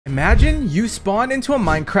Imagine you spawn into a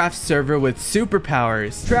Minecraft server with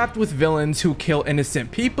superpowers, trapped with villains who kill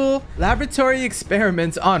innocent people, laboratory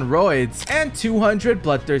experiments on roids, and 200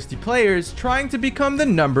 bloodthirsty players trying to become the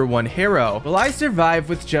 #1 hero. Will I survive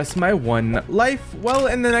with just my one life? Well,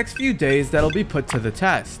 in the next few days, that'll be put to the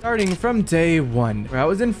test, starting from day 1, where I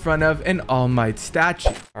was in front of an All Might statue.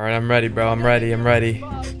 All right, I'm ready, bro. I'm ready.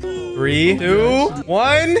 3, 2,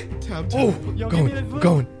 1. Oh,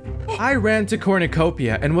 going. I ran to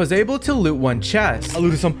Cornucopia and was able to loot one chest. I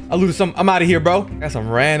looted some. I'm out of here, bro. Got some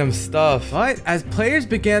random stuff. But as players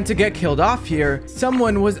began to get killed off here,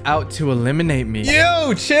 someone was out to eliminate me.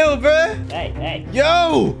 Yo, chill, bro. Hey.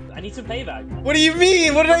 Yo. I need some payback. What do you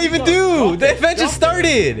mean? What did I even do? The event just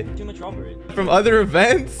started. Too much robbery. From other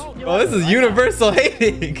events? Oh, this is universal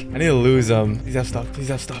hating. I need to lose them. Please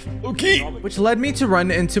have stuff. Okay. Which led me to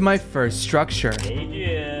run into my first structure.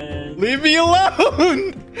 Adriens. Leave me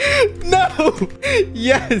alone. No.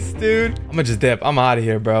 Yes, dude. I'm gonna just dip. I'm out of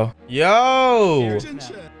here, bro. Yo.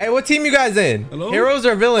 Hey, what team you guys in? Hello? Heroes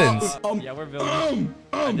or villains? Yeah, we're villains.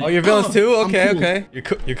 Oh, you're villains too? Okay, cool. okay.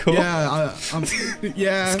 You're cool? Yeah,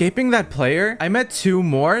 yeah. Escaping that player, I met 2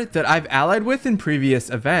 more that I've allied with in previous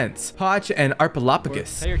events. Poch and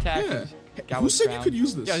Arpalopicus. Pay your taxes. Yeah. Who said you could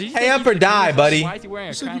use this? Pay up or die, buddy. Why is he wearing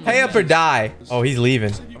a crown? Pay up or die. Oh, he's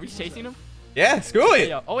leaving. Are we chasing him? Yeah, screw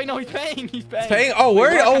it. Oh wait, no, he's paying. He's paying. Paying? Oh,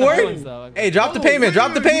 word. Hey, drop the payment.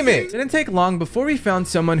 Drop the payment. Didn't take long before we found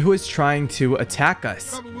someone who was trying to attack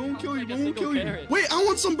us. We won't kill you. Wait, I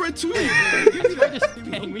want some bread too.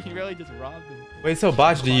 We really just robbed him. Wait, so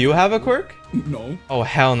Botch, do you have a quirk? No. Oh,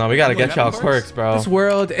 hell no. We gotta get y'all quirks, bro. This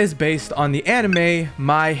world is based on the anime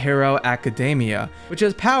MyHero Academia, which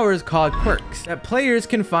has powers called quirks that players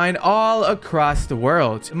can find all across the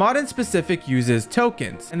world. The mod in specific uses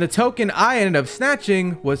tokens, and the token I ended up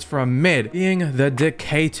snatching was from Mid, being the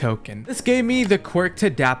decay token. This gave me the quirk to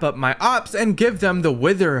dap up my ops and give them the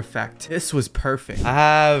wither effect. This was perfect. I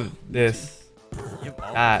have this.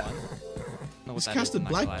 That. Just casted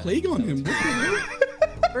Black Plague on him. What the hell?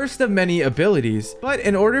 First of many abilities, but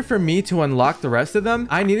in order for me to unlock the rest of them,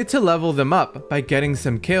 I needed to level them up by getting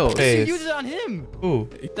some kills. You used it on him. Ooh.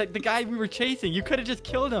 The guy we were chasing. You could have just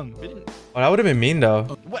killed him. Oh, that would have been mean though.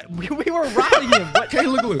 What? We were riding him. What? Okay,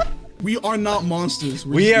 look. We are not monsters.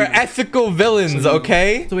 We are ethical villains,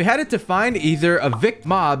 okay? So we had to find either evict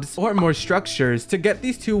mobs or more structures to get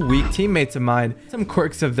these 2 weak teammates of mine some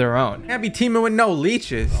quirks of their own. Can't be teaming with no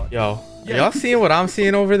leeches. Yo. Y'all seeing what I'm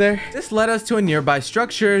seeing over there? This led us to a nearby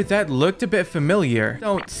structure that looked a bit familiar.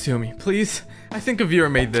 Don't sue me, please. I think a viewer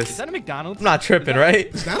made this. Is that a McDonald's? I'm not tripping,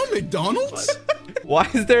 right? Is that a McDonald's? Why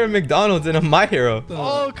is there a McDonald's in a MyHero?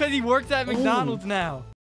 Oh, because he works at McDonald's now.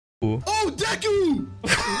 Ooh. Oh, Deku!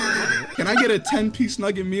 Can I get a 10-piece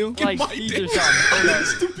nugget meal? Like Caesar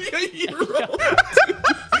sauce. To be a hero.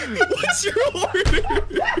 What's your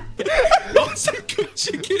order? Some good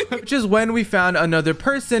chicken. Which is when we found another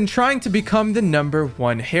person trying to become the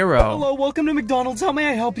 #1 hero. Hello, welcome to McDonald's. How may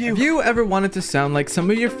I help you? Have you ever wanted to sound like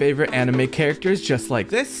some of your favorite anime characters just like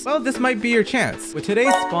this? Well, this might be your chance with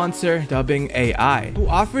today's sponsor, Dubbing AI, who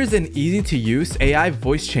offers an easy-to-use AI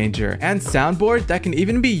voice changer and soundboard that can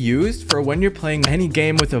even be used for when you're playing any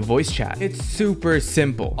game with a voice chat. It's super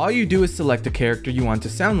simple. All you do is select a character you want to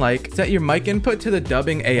sound like, set your mic input to the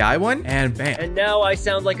Dubbing AI one, and bam. And now I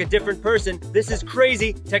sound like a different person. This is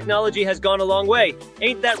crazy. Technology has gone a long way.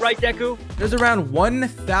 Ain't that right, Deku? There's around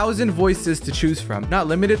 1,000 voices to choose from, not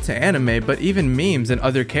limited to anime, but even memes and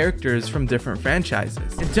other characters from different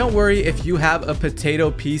franchises. And don't worry if you have a potato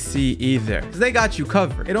PC either, because they got you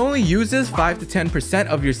covered. It only uses 5 to 10%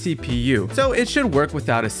 of your CPU, so it should work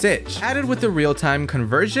without a sitch. Added with the real-time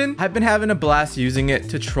conversion, I've been having a blast using it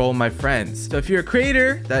to troll my friends. So if you're a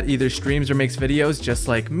creator that either streams or makes videos just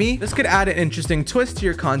like me, this could add an interesting twist to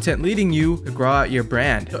your content, leading you to grow out your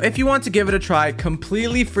brand. So if you want to give it a try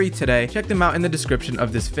completely free today, check them out in the description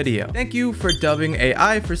of this video. Thank you for Dubbing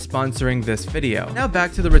AI for sponsoring this video. Now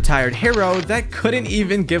back to the retired hero that couldn't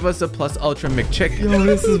even give us a plus ultra McChicken. Yo,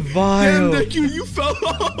 this is vile. Damn, Deku, you fell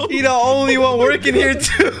off. He the only one working here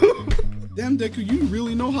too. Damn, Deku, you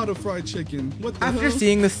really know how to fry chicken. What the After hell?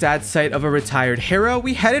 seeing the sad sight of a retired hero,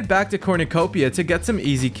 we headed back to Cornucopia to get some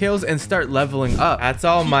easy kills and start leveling up. That's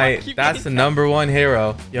all might. That's the #1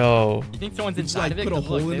 hero. Yo. You think someone's Just, inside like, of it? put a 'Cause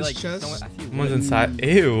hole look, in they, his chest? Someone's inside.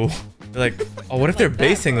 Ew. They're like, oh, what if they're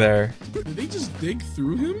basing there? Did they just dig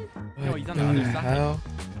through him? No, he's on the other side. Hell?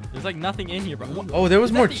 There's like nothing in here, bro. Oh, there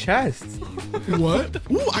was more chests. What?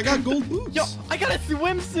 Ooh, I got gold boots. Yo, I got a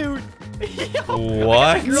swimsuit. Yo, What?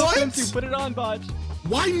 I got a girl What? swimsuit. Put it on, Botch.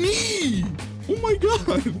 Why me? Oh my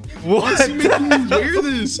god. What? Why is he making me wear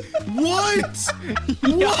this? What?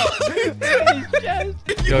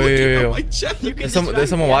 Yo. My chest. There's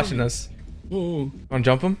someone watching us. Oh, Wanna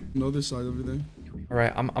jump him? no, this side over there. All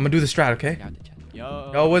right, I'm gonna do the strat, okay?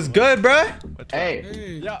 Yo. Yo, what's good, bruh? Hey.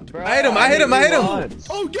 Hey. I hit him.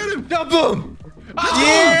 Oh, get him. Jump him! This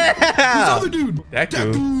Yeah! other dude.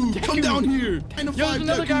 Deku. Come down here. 10 to Yo, 5, there's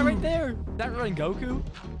another guy Deku. right there. Is that running Goku?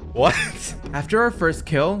 What? After our first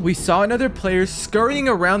kill, we saw another player scurrying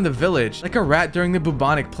around the village like a rat during the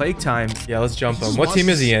bubonic plague time. Yeah, let's jump him. What team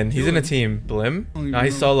is he in? He's in a team. Blim? Nah,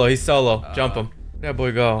 he's solo. He's solo. Jump him. That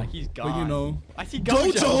boy go. He's gone. But you know. I see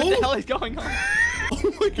Gojo. Gojo? What the hell is going on?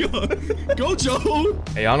 Oh my god. Gojo.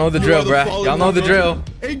 Hey, y'all know the drill, bruh. Y'all know the drill.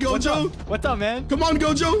 Hey, Gojo. What's up, man? Come on,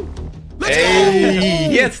 Gojo. Let's Hey,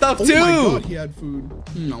 go. he had stuff Oh my god, too. he had food.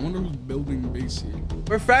 I wonder who's building base here.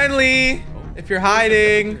 We're friendly. If you're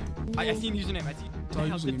hiding. I see a username. I see. Oh,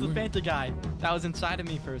 It's the username, Fanta guy that was inside of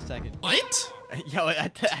me for a second. What? Yo,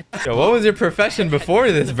 Yo, what was your profession before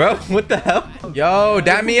this, bro? What the hell? Yo,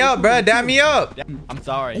 dab me up, bruh. Dab me up. I'm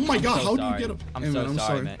sorry. Oh my I'm god, so how do sorry. you get up? I'm Hey, so man, I'm sorry,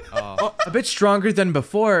 sorry. man. Oh. A bit stronger than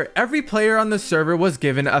before, every player on the server was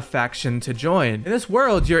given a faction to join. In this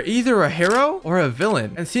world, you're either a hero or a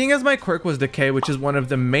villain. And seeing as my quirk was decay, which is one of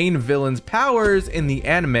the main villain's powers in the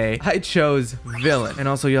anime, I chose villain. And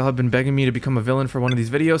also, y'all have been begging me to become a villain for one of these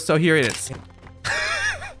videos, so here it is.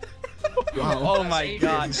 Wow. Oh my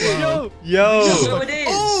god. Yo. Yo. So it is.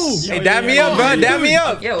 Oh! Hey, dab me up, bro. Dab me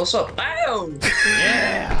up. Yeah, what's up? Ow!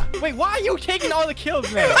 Yeah. Wait, why are you taking all the kills,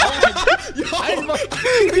 man?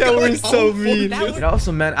 Oh Yo, we're so mean. That was- It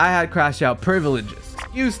also meant I had crash out privileges.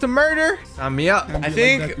 Used to murder. Sign me up. Can't I be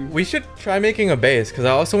think like Deku. we should try making a base because I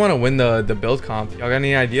also want to win the build comp. Y'all got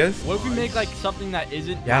any ideas? What if we make like something that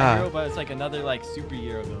isn't Yeah. MyHero, but it's like another like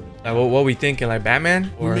superhero building? Like, what we thinking? Like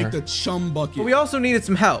Batman? We Or... make the chum bucket. But we also needed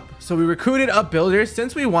some help, so we recruited up builders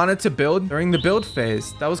since we wanted to build during the build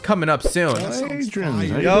phase. That was coming up soon. That sounds Adriens, fire.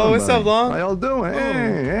 how you Yo, doing, what's up, buddy? Long? How y'all doing?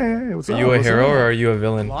 Hey, what's Are up? you a What's hero up? or are you a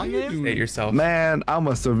villain? Long name? State yourself. Man, I'm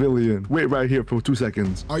a civilian. Wait right here for 2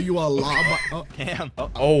 seconds. Are you a lava? Oh, Damn. Oh,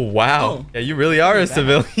 Oh, wow. Oh. Yeah, you really are a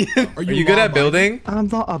civilian. Are you you good at law-abiding? building? I'm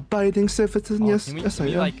not a biting citizen. Yes, can we, yes, can I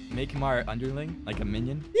we am. like make him our underling, like a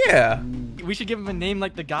minion? Yeah. We should give him a name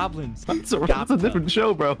like the goblins. That's a different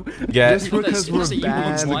show, bro. Yeah. Just because That's we're the evil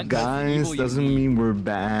bad one. That's the guys evil you doesn't need. mean we're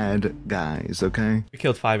bad guys, okay? We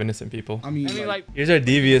killed 5 innocent people. I mean, I mean, like, Here's our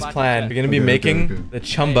devious Black plan. Cat. We're gonna be Okay, making okay. the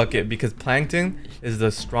chum bucket because Plankton is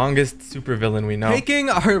the strongest supervillain we know. Taking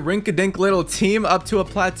our rink-a-dink little team up to a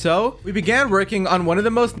plateau, we began working on one of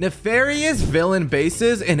the most nefarious villain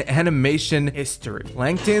bases in animation history.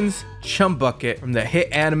 Plankton's chum bucket from the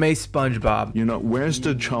hit anime SpongeBob. You know, where's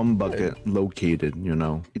the chum bucket located, you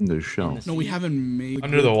know, in the show? no, we haven't made.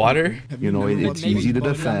 Under the water? Have You know, never it's watched easy to SpongeBob?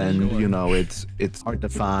 defend, you know, it's hard to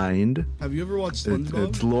find. Have you ever watched It's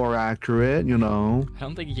SpongeBob? lore accurate, you know. I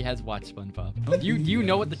don't think he has watched SpongeBob. Do you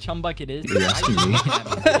know what the chum bucket is? You're asking me?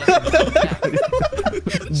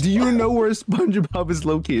 Do you know where SpongeBob is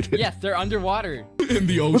located? Yes, they're underwater. In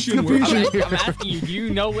the ocean. the where- confusion? I'm asking you, do you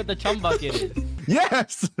know what the chum bucket is?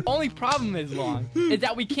 Yes! Only problem is, Long, is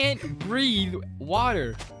that we can't breathe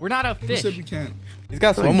water. We're not a Who fish. said we can't? He's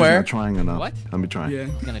got Like, you're swimwear. not trying enough. What? Let me try. Yeah.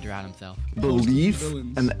 He's gonna drown himself. Belief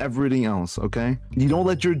Villains. and everything else, okay? You don't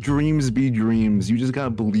let your dreams be dreams. You just gotta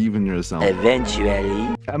believe in yourself.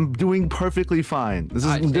 Eventually. I'm doing perfectly fine. This is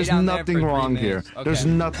Alright, stay there's down there nothing for 3 wrong here. minutes. Okay. There's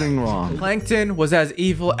nothing wrong. Plankton was as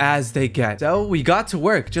evil as they get. So we got to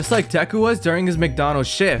work, just like Deku was during his McDonald's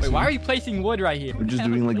shift. Wait, why are you placing wood right here? We're just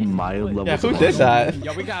doing like mild levels. Yeah, who of did that?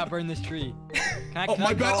 Yo, we gotta burn this tree. Can I, Oh can my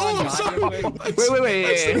I bad. go Oh, on I'm God sorry. real quick?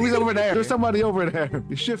 Wait. Who's over there? There's somebody over there.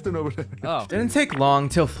 He's shifting over there. Oh. Didn't take long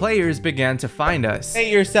till players began to find us.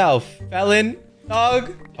 Hate yourself, felon,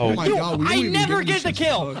 dog. Oh my god, we I don't even never give get a the shit.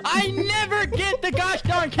 kill. I never get the gosh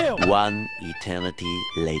darn kill. One eternity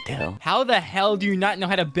later. How the hell do you not know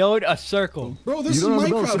how to build a circle? Bro, this is You don't know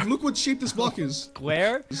the Minecraft. build- Look what shape this block is.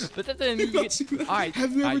 Square? But that doesn't mean you get... Alright,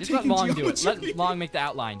 Have you ever just let taken Long do it. geometry? Let Long make the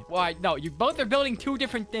outline. Why? No, you both are building 2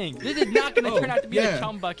 different things. This is not gonna turn out to be yeah. a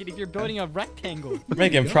chum bucket if you're building a rectangle. We're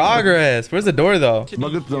making progress. Where's the door though?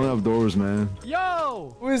 Nuggets don't have doors, man.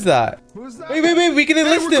 Yo! Who is that? Who's that? Wait, we can Hey,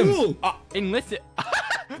 enlist we're him. cool. Enlist it.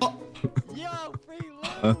 Oh. Yo, free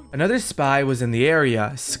Long! Another spy was in the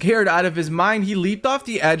area. Scared out of his mind, he leaped off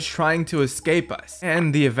the edge trying to escape us.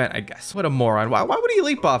 And the event, I guess. What a moron. Why would he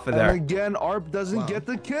leap off of there? And again, ARP doesn't get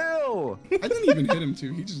the kill. I didn't even hit him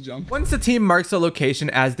too. He just jumped. Once the team marks a location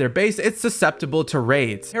as their base, it's susceptible to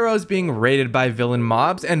raids. Heroes being raided by villain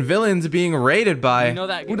mobs and villains being raided by... You know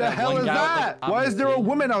that? Who the hell is that? Why is there a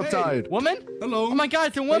woman outside? Woman? Hello. Oh my God,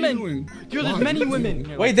 it's a What are you woman. doing? Dude, there's Why? many women.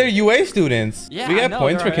 Here, Wait, they're UA students. Yeah, we I get know,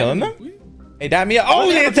 points for they're killing right. them? Hey, dap me up.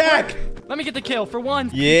 Oh, the attack! Let me get the kill for one.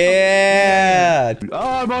 Yeah. Oh,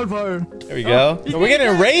 I'm on fire. There we go. We're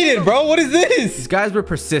getting raided, bro. What is this? These guys were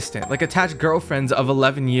persistent, like attached girlfriends of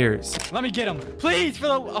 11 years. Let me get him, please. For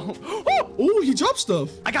the Oh, he dropped stuff.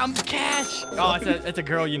 I got him cash. Oh, it's a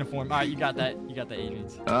girl uniform. All right, you got that. You got that,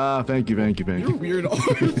 Adriens. Thank you. You're weird.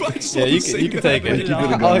 Yeah, you can take it. Keep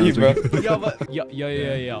it going. Oh, you, bro.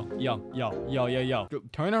 Yo.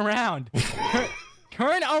 Turn around.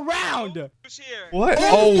 Turn around. What?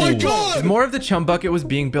 Oh my God! As more of the chum bucket was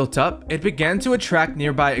being built up, it began to attract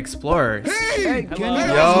nearby explorers. Hey,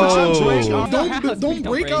 Yo. don't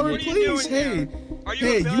break our place. Hey,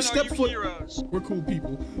 you step foot. We're cool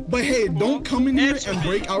people, but hey, don't come in here and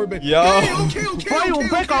break our bed. Yo. Hey, Why you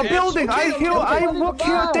break our building? I work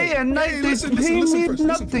here day and night. Hey, They listen, pay me listen,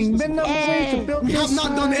 nothing. Been no way to build We have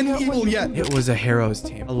not done any evil yet. It was a heroes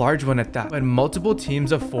team, a large one at that, but multiple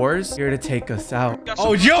teams of 4s here to take us out.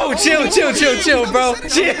 Oh, yo, chill, bro.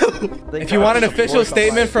 Chill. If you want an official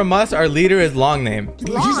statement from us, our leader is Long Name. He's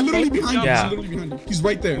literally behind you. Yeah. He's literally behind you. He's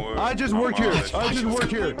right there. I just work here. I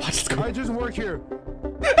just work here.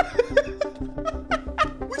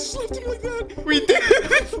 We just left him like that. We did.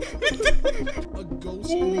 A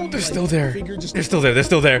ghost. Ooh, they're still there. Figure just They're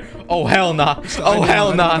still there. Oh, hell nah. Oh,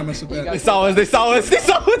 hell nah. They saw us. They saw us.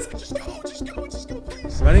 Just go,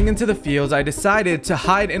 please. Running into the fields, I decided to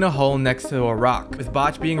hide in a hole next to a rock. With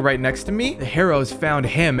Botch being right next to me, the heroes found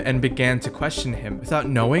him and began to question him without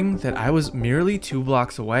knowing that I was merely 2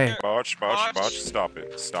 blocks away. Botch, stop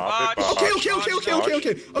it. Stop it, Botch.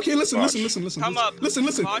 Okay, listen. Come up. Listen,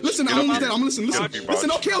 I'm almost dead. I'm listening.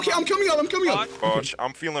 Listen, okay, I'm coming up. Botch,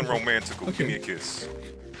 I'm feeling romantical. Give me a kiss.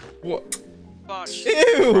 What? Botch.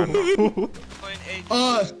 Ew.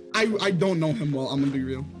 I don't know him well, I'm gonna be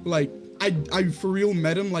real. Like, I for real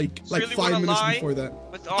met him like really 5 minutes lie before that.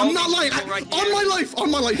 with all I'm not these lying. people right On here? my life.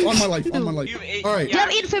 All right. You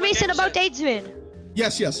have information about Adriens.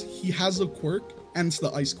 Yes. He has a quirk, and it's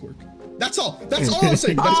the ice quirk. That's all. That's all I'm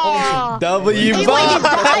saying. That's all I'm saying. W Wait, Botch.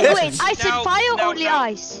 I said fire, only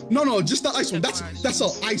ice. No, just the ice one. That's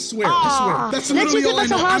all. I swear. That's let's literally use it all I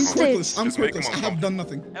as a know. I'm hostage. quirkless. I have done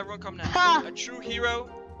nothing. Everyone come now. Ha. A true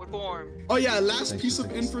hero would born. Oh yeah, last piece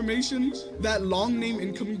of information. That long name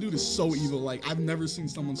incoming dude is so evil. Like, I've never seen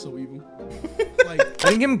someone so evil. Like,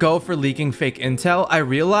 Letting him go for leaking fake intel, I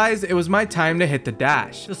realized it was my time to hit the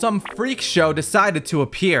dash. So some freak show decided to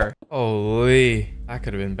appear. Holy, that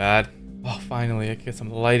could have been bad. Oh, finally, I can get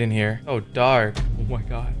some light in here. Oh, dark. Oh my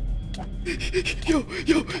god.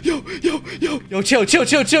 Yo, chill. Yo,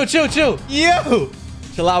 chill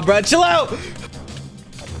out, bro. Chill out.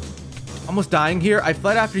 Almost dying here, I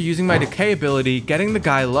fled after using my decay ability, getting the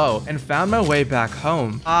guy low, and found my way back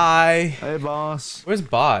home. Hi. Hey, boss. Where's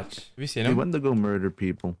Botch? Have you seen He him? went to go murder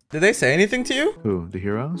people. Did they say anything to you? Who? The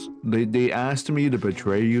heroes? They asked me to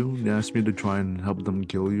betray you. They asked me to try and help them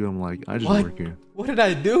kill you. I'm like, I just What? work here. What did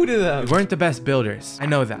I do to them? We weren't the best builders. I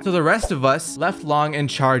know that. So the rest of us left Long in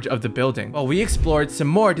charge of the building while we explored some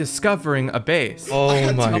more, discovering a base. Oh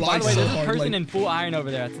my. By the way, so there's a hard, person like- in full iron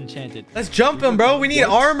over there that's enchanted. Let's jump him, bro. We need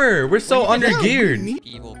armor. We're so undergeared.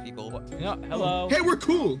 Evil people. No, hello. hey, we're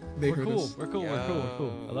cool. They We're heard cool. us. We're cool.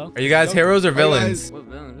 Hello? Are you guys heroes or villains? What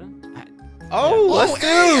villain? Oh, let's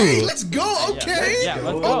Hey, do. let's go. Okay. Yeah,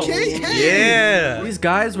 let's go. Okay. Hey. Yeah. These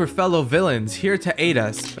guys were fellow villains here to aid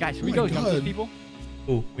us. Guys, should we Oh go my jump those God. people?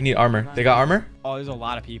 Ooh, we need armor. They got armor? Oh, there's a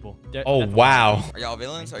lot of people. Oh, wow. Are y'all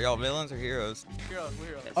villains? Are y'all villains or heroes?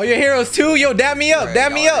 Oh, you're heroes too? Yo, dab me up.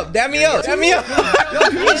 Dab me up. Dab me up. Dab me up.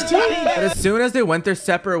 But as soon as they went their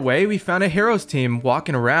separate way, we found a heroes team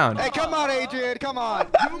walking around. Come on, Adrian, come on.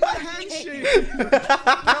 Give him my handshake.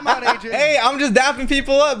 Come on, Adrian. Hey, I'm just dapping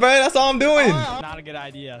people up, bro. That's all I'm doing. Not a good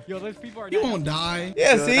idea. Yo, those people are You dead. won't die.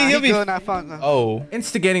 Yeah, see, he'll be. Good, not fun. Oh,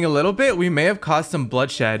 instigating a little bit, we may have caused some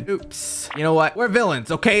bloodshed. Oops. You know what? We're villains,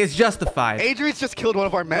 okay? It's justified. Adrian's just killed one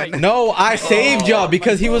of our men. No, I saved y'all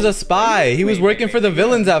because he was a spy. He was working for the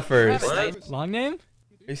villains at first. Are Long name?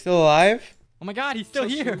 you still alive? Oh my god, he's still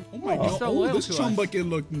here. Oh my He's god. so Oh, loyal this to chum us. bucket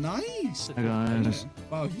look nice. Hey, guys.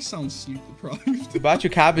 Wow, he sounds sleep deprived. We bought you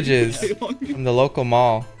cabbages from the local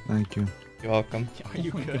mall. Thank you. You're welcome. Are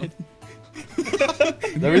you Oh my good?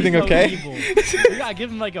 Is everything You're so okay? evil. We gotta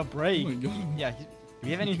give him like a break. Oh my god. Yeah. Do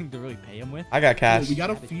you have anything to really pay him with? I got cash. We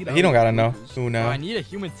gotta feed. He don't gotta know. Who Oh, know? I need a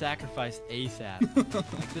human sacrifice ASAP.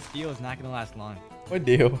 Like, this deal is not gonna last long. What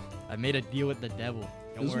deal? I made a deal with the devil.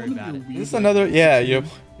 Don't This worry one of about your it. weird, Is this another? Yeah, your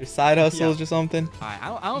side hustles Yeah. or something. Alright,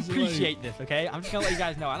 I don't appreciate this, okay? I'm just gonna let you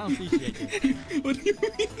guys know I don't appreciate this. What do you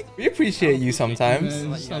mean? We appreciate you sometimes. Man,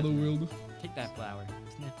 let this is you how guys- the world. Take that flower.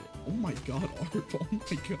 Sniff it. Oh my god, Arp. Oh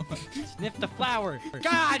my god. Sniff the flower.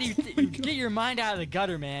 God, you get your mind out of the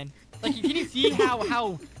gutter, man. Like, can you see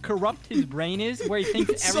how corrupt his brain is? Where he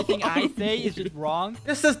thinks everything I say is just wrong?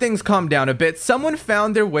 Just as things calm down a bit, someone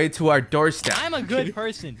found their way to our doorstep. I'm a good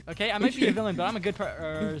person, okay? I might be a villain, but I'm a good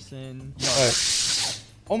person.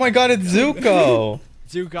 Oh my god, it's Zuko.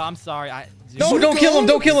 Zuko, I'm sorry. No, don't kill him,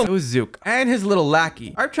 don't kill him. It was Zook and his little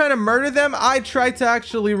lackey. I'm trying to murder them. I tried to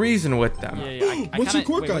actually reason with them. Yeah, What's your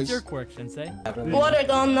quirk, What's guys? your quirk, Sensei? Water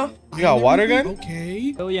gun. You got a water gun?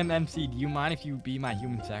 Okay. William MC, do you mind if you be my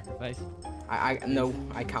human sacrifice? No,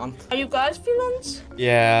 I can't. Are you guys villains?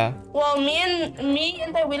 Yeah. Well, me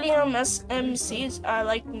and the William MCs are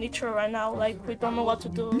like neutral right now. Like we don't know what to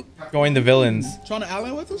do. Join the villains. Trying to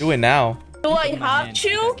ally with us? Do it now. Do I have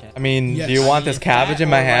to? I mean, Yes. do you want this cabbage in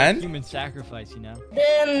my hand? Human sacrifice, you know.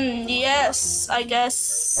 Then yes, I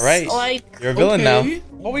guess. All right. Like You're a villain Okay. now.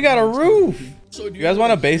 Oh, we got a roof. So do You guys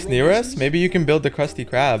want a base near us? roses? Maybe you can build the Krusty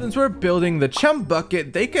Krab. Since we're building the chum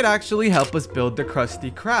bucket, they could actually help us build the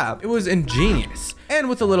Krusty Krab. It was ingenious. And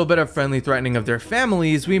with a little bit of friendly threatening of their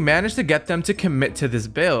families, we managed to get them to commit to this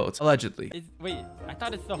build. Allegedly. Wait, I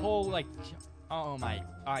thought it's the whole, like... Oh my...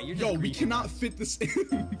 Alright, you're just Yo, we greedy. cannot fit this in.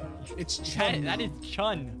 It's Chun. That now. is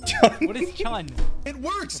Chun. What is Chun? It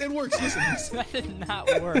works. It works. Listen. That does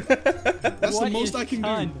not work. That's What the most is I can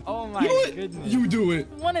Chun? do. Oh my You know what? goodness. You do it.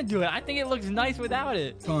 I want to do it. I think it looks nice without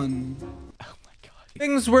it. Chun.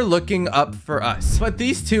 Things were looking up for us, but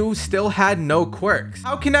these two still had no quirks.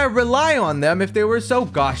 How can I rely on them if they were so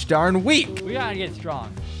gosh darn weak? We gotta get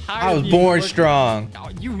strong. I was born strong. Oh,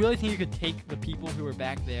 you really think you could take the people who were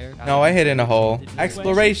back there? No, I hid in a hole.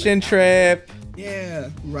 Exploration trip. Yeah,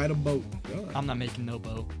 ride a boat. God. I'm not making no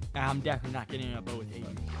boat. I'm definitely not getting in a boat with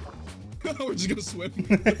Adrian. We're just gonna swim.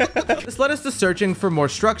 This led us to searching for more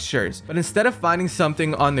structures, but instead of finding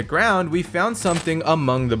something on the ground, we found something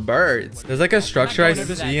among the birds. There's like a structure I going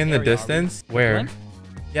over that see in the area, are we? distance. The Where? blimp?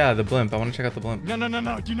 Yeah, the blimp. I want to check out the blimp. No,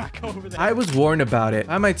 do not go over there. I was warned about it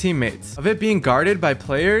by my teammates of it being guarded by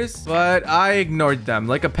players, but I ignored them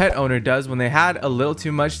like a pet owner does when they had a little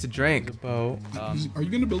too much to drink. Boat. Are you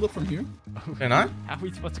gonna build it from here? Can I? How are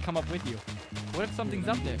we supposed to come up with you? What if something's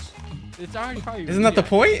up there? It's already probably... Isn't that the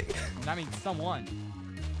point? I mean, someone.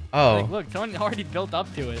 Oh, Like, look, someone already built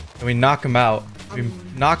up to it. and we knock him out. We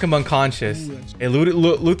knock him unconscious. Hey,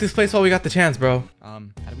 loot this place while we got the chance, bro. How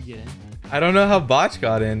do we get in? I don't know how Botch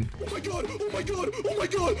got in. Oh my god! Oh my god! Oh my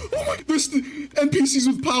god! Oh my! There's the NPCs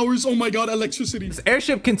with powers. Oh my god! Electricity. This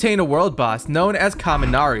airship contained a world boss known as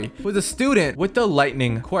Kaminari, who was a student with the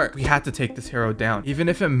lightning quirk. We had to take this hero down, even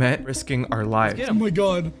if it meant risking our lives. Get Oh him. my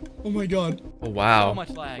god! Oh my god! Oh wow. So much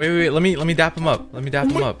lag. Wait, let me dap him up. Let me dap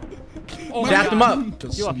him up. Oh my Dap him God.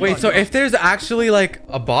 up. You up, Wait, so if there's actually like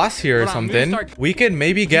a boss here or Hold on, we something, start- we could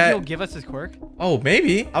maybe Think he'll get. give us his quirk? Oh,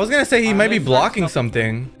 maybe. I was gonna say he might be let's start blocking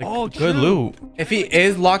something. something. Like, Oh, good true. loot. If he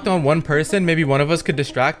is locked on one person, maybe one of us could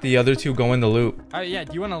distract the other two go in the loot. Alright, yeah.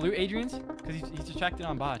 Do you want to loot Adrian's? Because he's distracted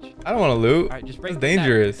on Botch. I don't want to loot. Alright, just break That's that-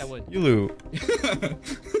 dangerous. that wood. You loot.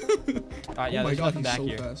 Alright, yeah, Oh my there's god! nothing He's back so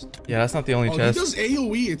here. fast. Yeah, that's not the only Oh, he chest. does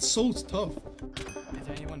AOE. It's so tough. Is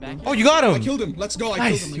there anyone back here? Oh, you got I him. killed him. Let's go. I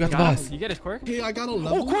Nice, killed him. you got the I boss. You get his quirk? Hey, I got a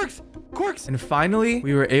level. Oh, quirks! Quirks! And finally,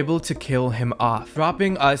 we were able to kill him off,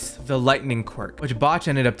 dropping us the lightning quirk, which Botch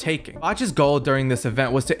ended up taking. Botch's goal during this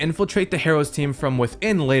event was to infiltrate the heroes team from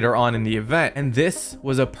within later on in the event, and this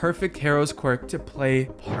was a perfect heroes quirk to play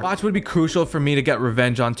part. Botch would be crucial for me to get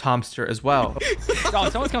revenge on Tomster as well. Oh,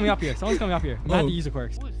 someone's coming up here. Someone's coming up here. I'm gonna have to Oh. use the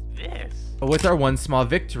quirks. What is this? But with our one small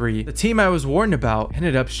victory, the team I was warned about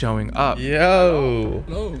ended up showing up. Yo,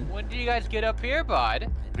 No. When did you guys get up here, bud?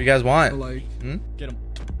 what do you guys want? Like, Get him.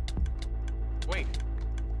 Wait,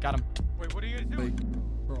 Got him. wait, what are you guys doing?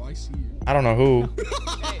 bro, I see you. I don't know who.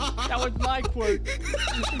 That was my quirk.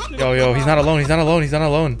 Yo, he's not alone. He's not alone. He's not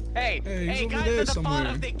alone. Hey, Hey, he's hey, over guys there at the somewhere.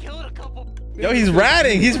 bottom, they killed a couple. Yo, he's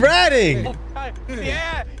ratting. He's ratting.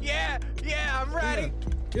 Yeah, I'm ready.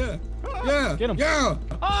 Yeah. Yeah. Get him. Yeah.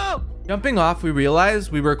 Oh, Jumping off, we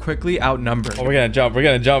realized we were quickly outnumbered. Oh, we're gonna jump,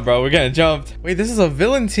 bro. We're gonna jump. Wait, this is a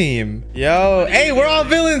villain team. Yo, hey, we're all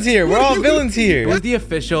villains here. We're all villains here. We're the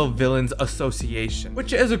official Villains Association,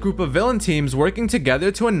 which is a group of villain teams working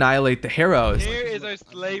together to annihilate the heroes. Here is our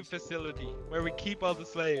slave facility where we keep all the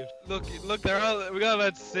slaves. Look, they're all. We got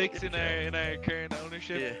about 6 in our current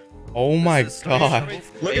ownership. Yeah. Oh my god.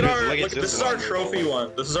 Look at our. Look, this is our trophy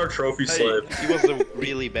one. This is our trophy slave. He was a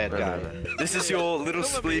really bad guy. This is your little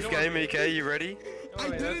spleef game, okay? You ready? I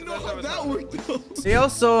didn't know how that worked. They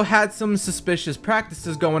also had some suspicious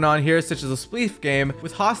practices going on here, such as a spleef game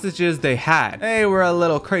with hostages they had. They were a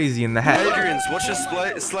little crazy in the head. Adriens, watch a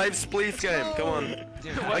slave spleef game. Come on.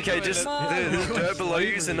 Okay, just the dirt below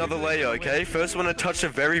you is another layer, okay? First one to touch the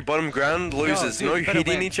very bottom ground loses. No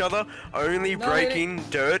hitting each other, only breaking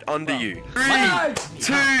dirt under you. 3,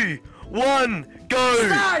 2, 1, go!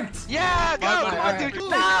 Yeah, go! Come on, dude.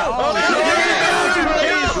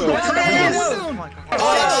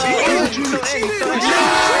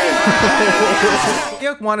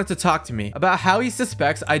 Quirk wanted to talk to me about how he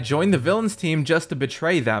suspects I joined the villains team just to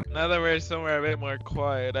betray them. Now that we're somewhere a bit more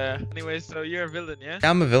quiet, anyway, so you're a villain, yeah?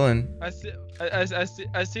 I'm a villain. I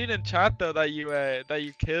seen in chat though that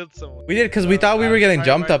you killed someone. We did because we thought we were getting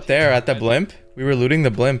jumped up there at the blimp. We were looting the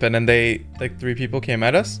blimp, and then like 3 people came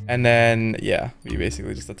at us, and then yeah, we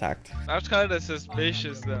basically just attacked. That's kind of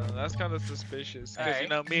suspicious though. That's kind of suspicious because you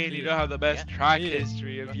know me and you don't have the best track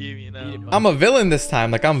history of you know. I'm a villain this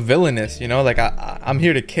time. Like I'm villainous, you know. Like I'm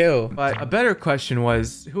here to kill. But a better question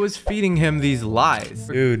was, who was feeding him these lies?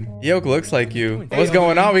 Dude, Yoke looks like you. What's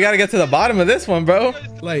going on? We gotta get to the bottom of this one, bro.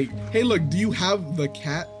 Like, hey, look, do you have the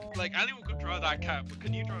cat? Like anyone could draw that cat, but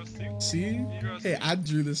can you draw a suit? See? Hey, I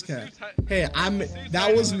drew this cat. Hey,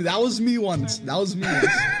 that was me once. That was me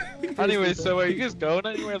once. Anyway, so are you guys going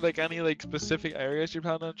anywhere? Like any like specific areas you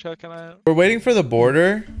plan on checking out? We're waiting for the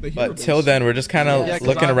border, but till then we're just kind of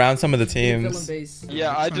looking around some of the teams.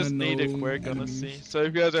 Yeah, I just need a Quirk, honestly. So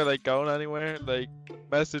if you guys are like going anywhere, like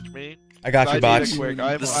message me. I got you, Botch. I'm a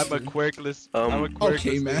Quirkless. I'm a Quirkless.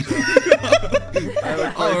 Okay, man.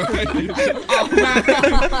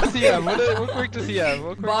 What Quirk does he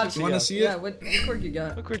have? Botch, you wanna see it? Yeah, what Quirk you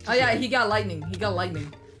got? Oh yeah, he got lightning. He got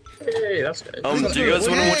lightning. Hey, that's good. Do you guys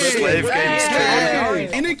want to watch slave games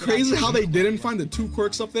too? Ain't it crazy how they didn't find the 2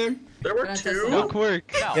 quirks up there? There were 2. No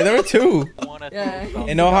Quirk. Yeah, there were 2.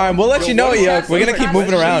 And no harm. We'll let you know, Yoke. We're gonna keep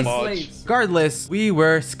moving around. Regardless, we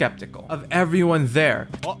were skeptical of everyone there.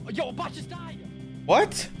 Yo, Botch just died.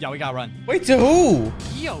 What? Yeah, we gotta run. Wait, to who?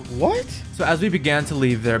 Yo. What? So as we began to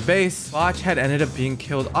leave their base, Botch had ended up being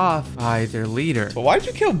killed off by their leader. But why'd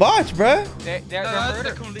you kill Botch, bruh?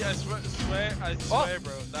 I swear,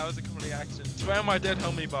 bro. That was a complete accident. Swear my dead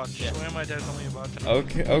homie Botch. Swear my dead homie Botch.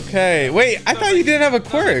 Okay. Wait, I thought you didn't have a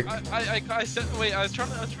quirk. I said, wait, I was trying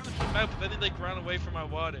to shoot him out, but then he like ran away from my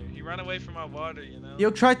water. He ran away from my water, you know?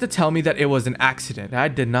 Yoke tried to tell me that it was an accident. I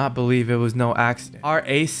did not believe it was no accident. Our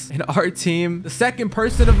ace in our team, the second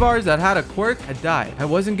person of ours that had a quirk, had died. I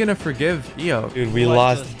wasn't gonna forgive Yoke. Dude, we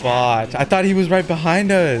lost Botch. I thought he was right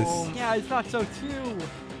behind us. Oh, yeah, I thought so too.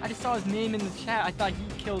 I just saw his name in the chat. I thought he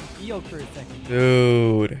killed Eo for a second.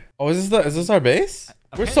 Dude. Oh, is this our base?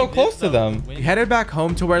 We're so close to them. We headed back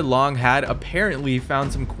home to where Long had apparently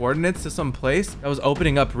found some coordinates to some place that was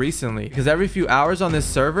opening up recently. Because every few hours on this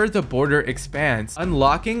server, the border expands,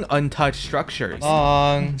 unlocking untouched structures.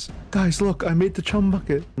 Long. Guys, look, I made the chum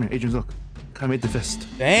bucket. Adriens, look. I made the fist.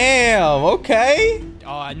 Damn, okay.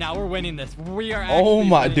 Oh, now we're winning this. We are Oh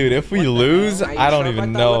my, dude, if we lose, I don't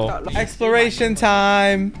even know. Exploration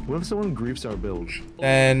time. What if someone griefs our build?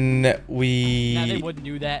 Then we... Nah, they wouldn't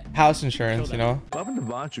do that. House insurance, you know? What happened to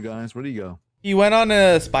Botch, you guys? Where do you go? He went on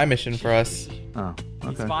a spy mission for us. Oh, okay.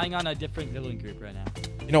 He's spying on a different villain group right now.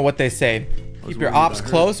 You know what they say. Keep your ops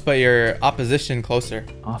close, but your opposition closer.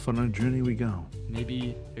 Off on a journey we go.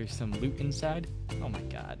 Maybe there's some loot inside. Oh my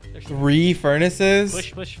god. There's 3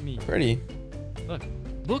 furnaces. Push me. Pretty.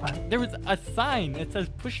 Look, there was a sign that says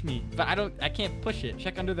push me, but I can't push it.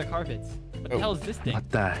 Check under the carpets. What the hell is this thing? What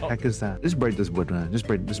the heck is that? Just break this wood, man. Just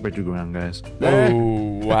break the ground, guys. Oh,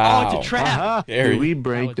 wow. Oh, it's a trap. Did we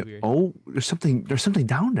break the... Oh, there's something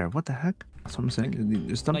down there. What the heck? That's what I'm saying.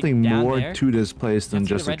 There's something more to this place than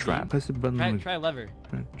just a trap. Press the button. Try a lever.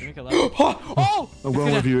 Make a lever. Oh! I'm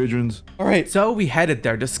going with you, Adriens. All right, so we headed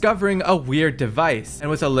there, discovering a weird device. And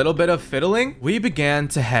with a little bit of fiddling, we began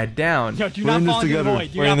to head down. Yo, do not fall into the void.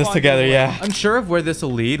 We're in this together, yeah. Unsure of where this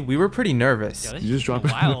will lead, we were pretty nervous. Yo, you just dropped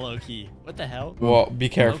it. Wow, low-key. What the hell? Well, be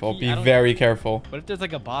careful. Be very careful. What if there's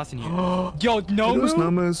like a boss in here? Yo, NOMU?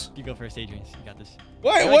 NOMUs. You go first, Adriens. You got this.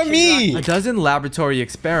 What? What me? A dozen laboratory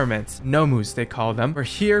experiments, NOMUs they call them, were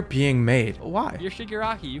here being made. Why? You're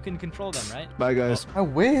Shigaraki. You can control them, right? Bye, guys. I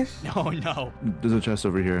wish. No. There's a chest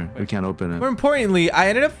over here. We can't open it. More importantly, I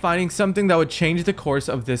ended up finding something that would change the course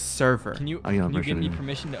of this server. Can you give me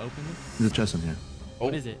permission to open this? There's a chest in here.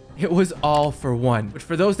 What is it? It was all for one, which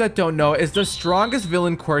for those that don't know is the strongest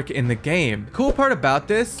villain quirk in the game. The cool part about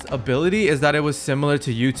this ability is that it was similar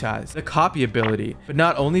to Utah's, the copy ability. But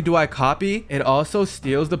not only do I copy, it also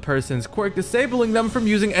steals the person's quirk, disabling them from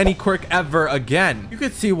using any quirk ever again. You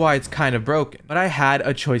could see why it's kind of broken, but I had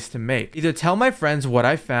a choice to make. Either tell my friends what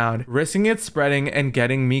I found, risking it spreading and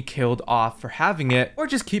getting me killed off for having it, or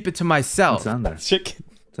just keep it to myself. It's on there. Chicken.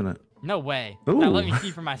 It's in it. No way. Ooh. Now let me see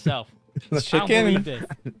for myself. Chicken. I don't believe this.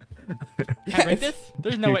 Can I break this?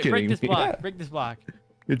 There's no way. Break this block. Yeah. Break this block.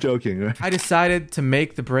 You're joking, right? I decided to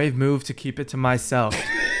make the brave move to keep it to myself.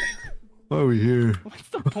 Why are we here? What's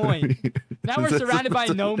the point? Now we're surrounded by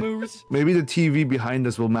NOMUs. Maybe the TV behind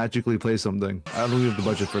us will magically play something. I don't have the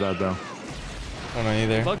budget for that, though. I don't know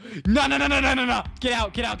either. No. Get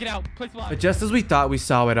out. Place block. But just as we thought we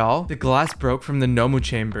saw it all, the glass broke from the NOMU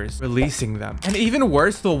chambers, releasing them. And even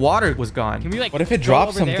worse, the water was gone. Can we like? What if it go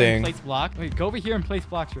drops over there something? and place block? Wait, go over here and place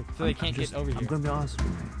blocks so they can't get over here. I'm gonna be honest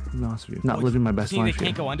with you. Not living my best You think life they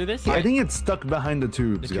can't here. go under this? I think it's stuck behind the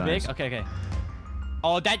tubes, It's too guys. big? Okay.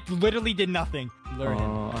 Oh, that literally did nothing. Lure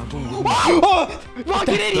him. Lock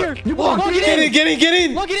it in here! Lock it in! Get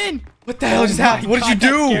in! Lock it in! What the hell just happened? What did you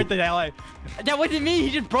do? That scared the hell out. That wasn't me. He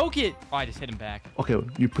just broke it. Oh, I just hit him back. Okay,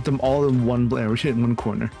 you put them all in one blare, in one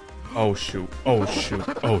corner. Oh shoot. Oh shoot.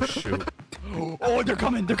 Oh, they're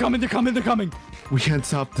coming. We can't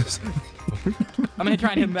stop this. I'm gonna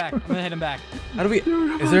try and hit him back. How do we?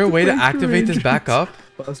 Is there a way to activate this back up?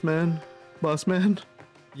 Boss man.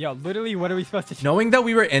 Yo, literally, what are we supposed to do? Knowing that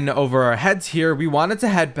we were in over our heads here, we wanted to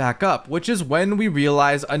head back up, which is when we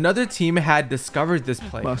realized another team had discovered this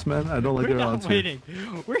place. Boss man, I don't like We're your not answer. waiting.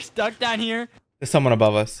 We're stuck down here. There's someone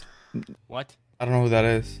above us. What? I don't know who that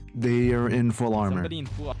is. They are in full armor. Somebody in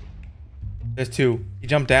full. There's two. He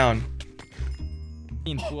jumped down.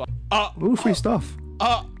 Ooh, free stuff.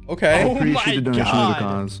 Okay. I appreciate the donation to the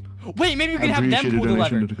cause. Wait, maybe we can have them pull the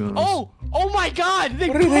lever. Oh my God!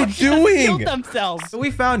 What are they doing? Killed themselves. So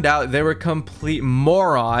we found out they were complete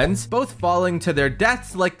morons, both falling to their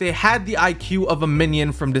deaths like they had the IQ of a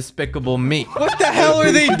minion from Despicable Me. What the hell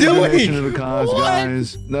are they Donation to doing? the cause,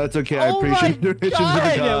 guys. That's okay. I appreciate the donation to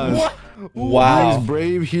the cause. Wow. These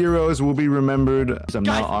brave heroes will be remembered. I'm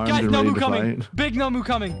now armed and ready NOMU to coming. fight. Big NOMU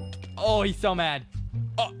coming. Oh, he's so mad.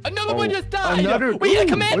 Oh, another one just died. Another. We need a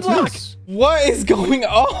command what's block. this? What is going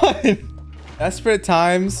on? Desperate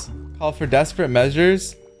times call for desperate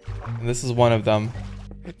measures, and this is one of them.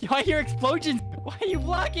 Yo, I hear explosions. Why are you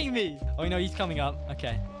blocking me? Oh, no, he's coming up.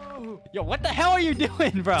 Okay. Yo, what the hell are you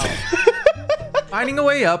doing, bro? Finding a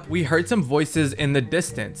way up, we heard some voices in the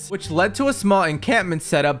distance, which led to a small encampment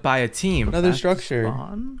set up by a team. Another structure.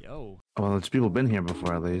 Yo. Well, there's people been here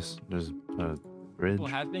before at least. There's a bridge. People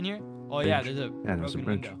have been here? Oh, yeah, there's a broken bridge.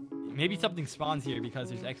 window. Maybe something spawns here because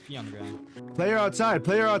there's XP on the ground. Player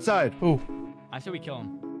outside. Ooh. I say we kill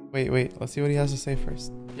him. Wait. Let's see what he has to say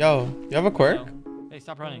first. Yo, you have a quirk? Yo. Hey,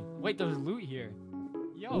 stop running. Wait, there's loot here.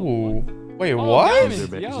 Yo. Ooh. Wait, Oh, what? diamonds, Is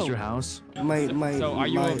yo. this your house? So are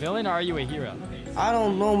you a villain or are you a hero? I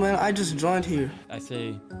don't know, man. I just joined here. I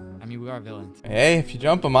mean, we are villains. Hey, if you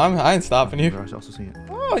jump him, I ain't stopping you. I also see it.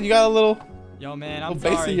 Oh, you got a little Yo, man, I'm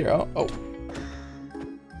base sorry. here. Oh.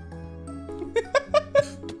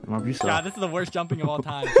 God, this is the worst jumping of all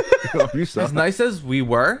time. As nice as we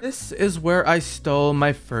were, this is where I stole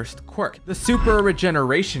my first quirk, the super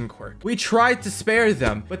regeneration quirk. We tried to spare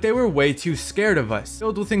them, but they were way too scared of us.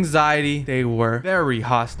 Filled with anxiety, they were very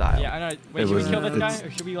hostile. Yeah, I know. Wait, should we kill this guy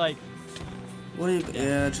or should we like?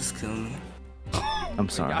 Yeah, just kill me. I'm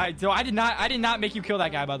sorry. So I did not make you kill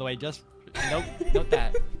that guy, by the way. Just note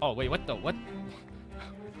that. Oh wait, what?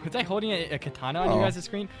 Was I holding a katana on you guys'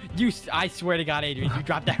 screen? I swear to God, Adrian, you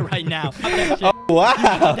dropped that right now. Oh,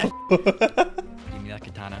 wow. Give me that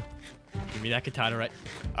katana. Give me that katana right.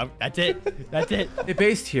 That's it. They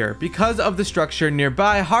based here because of the structure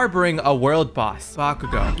nearby harboring a world boss,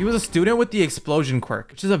 Bakugo. He was a student with the explosion quirk,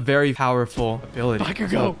 which is a very powerful ability.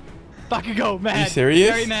 Bakugo, mad. Are you serious?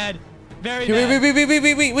 Very mad. Very mad.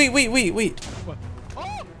 Wait. What?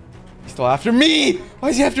 He's still after me. Why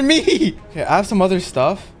is he after me? Okay, I have some other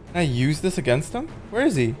stuff. Can I use this against him? Where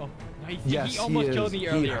is he? Oh, no, he almost killed me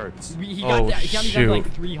earlier. He hurts. He got me down to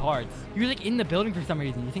like 3 hearts. He was like in the building for some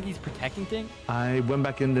reason. You think he's protecting things? I went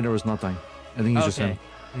back in and there was nothing. I think he's just him.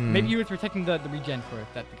 Maybe he was protecting the regen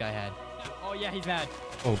quirk that the guy had. Oh yeah, he's mad.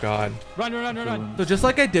 Oh god. Run. So just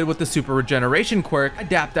like I did with the super regeneration quirk, I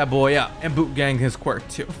dapped that boy up and boot gang his quirk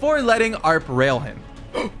too, before letting ARP rail him.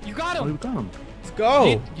 You got him. Let's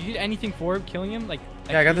go. Did you get anything for killing him? Like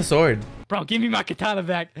yeah, I got the sword. Bro, give me my katana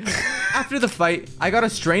back. After the fight, I got a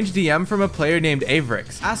strange DM from a player named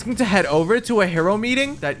Adriens, asking to head over to a hero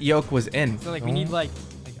meeting that Eok was in. So like we need like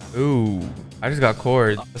ooh, I just got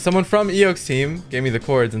cords. Someone from Eok's team gave me the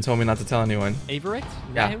cords and told me not to tell anyone. Adriens?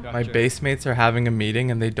 Yeah, my base mates are having a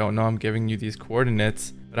meeting and they don't know I'm giving you these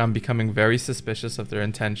coordinates, but I'm becoming very suspicious of their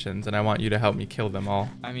intentions and I want you to help me kill them all.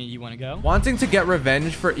 I mean, you want to go? Wanting to get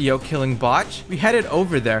revenge for Eok killing Botch, we headed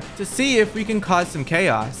over there to see if we can cause some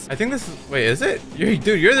chaos. I think this is, wait, is it? Dude,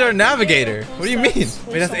 you're their navigator. What do you mean?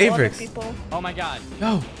 Wait, that's Adriens. Oh my god.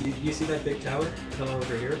 No. You see that big tower? Come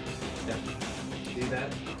over here. Yeah. See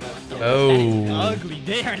that? Oh. Ugly.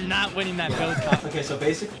 They are not winning that build comp. Okay, so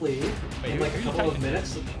basically, in like a couple of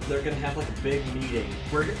minutes, they're gonna have like a big meeting.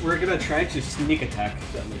 We're gonna try to sneak attack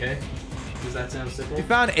them, okay? Does that sound simple? We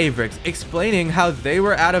found Adriens explaining how they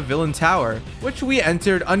were at a villain tower, which we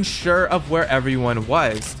entered unsure of where everyone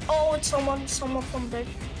was. Oh, it's someone from big.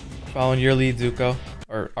 Following your lead, Zuko.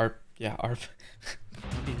 Or ARP. Yeah, ARP.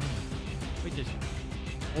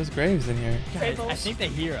 There's graves in here. Guys, I think they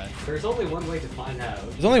hear us. There's only one way to find out.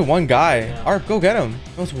 There's only one guy. Yeah. ARP, go get him.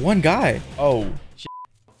 There's one guy. Oh. Shit.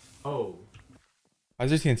 Oh. Why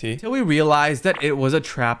is there TNT? Till we realized that it was a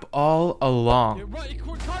trap all along.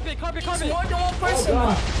 Carpet.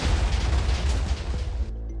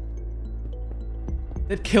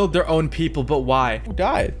 That killed their own people, but why? Who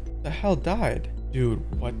died? The hell died? Dude,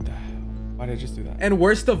 what the hell? Why did I just do that? And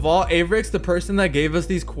worst of all, Adriens, the person that gave us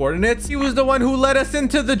these coordinates, he was the one who led us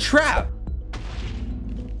into the trap.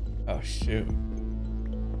 Oh, shoot.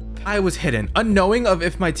 I was hidden, unknowing of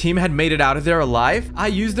if my team had made it out of there alive. I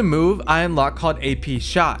used a move I unlocked called AP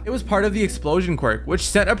Shot. It was part of the explosion quirk, which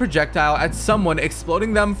sent a projectile at someone,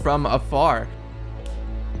 exploding them from afar.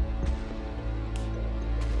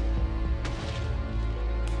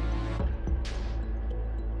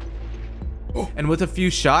 And with a few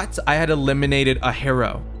shots, I had eliminated a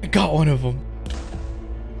hero. I got one of them.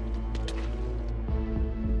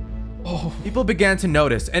 Oh. People began to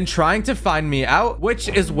notice and trying to find me out, which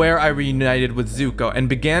is where I reunited with Zuko and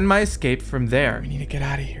began my escape from there. We need to get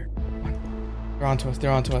out of here. They're onto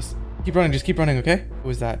us. Keep running, just keep running, okay? Who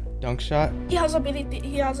is that? Dunk shot? He has a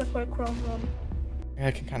quick run.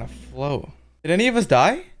 I can kind of float. Did any of us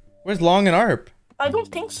die? Where's Long and ARP? I don't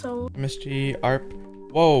think so. MSG, ARP.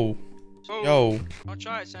 Whoa. Yo. I'll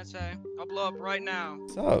try it, Sensei. I'll blow up right now.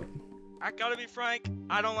 What's up? I gotta be frank,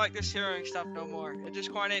 I don't like this hearing stuff no more. It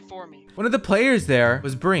just quite ain't for me. One of the players there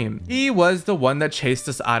was Bream. He was the one that chased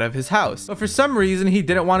us out of his house. But for some reason, he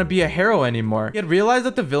didn't want to be a hero anymore. He had realized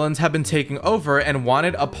that the villains had been taking over and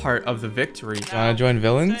wanted a part of the victory. Do you want to join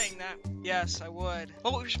villains? Yes, I would.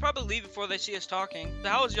 Well, we should probably leave before they see us talking. So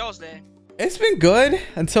how was y'all's day? It's been good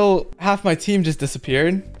until half my team just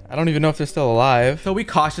disappeared. I don't even know if they're still alive. So we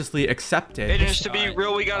cautiously accepted. Adriens, to be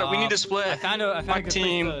real, we need to split. I found a good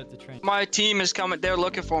team. place to train. My team is coming. They're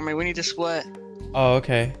looking for me. We need to split. Oh,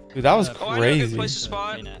 okay. Dude, that was crazy. I know a good place to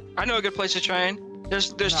spot. I know a good place to train.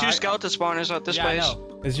 There's two skeleton spawners at this place.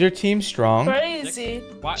 Is your team strong? Crazy.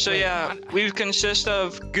 So yeah, we consist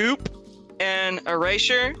of Goop and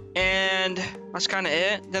Erasure, and that's kind of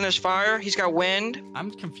it. Then there's Fire. He's got Wind. I'm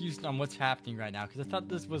confused on what's happening right now because I thought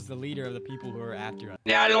this was the leader of the people who are after us.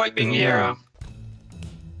 Yeah, I didn't like being a hero.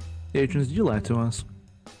 Adriens, did you lie to us?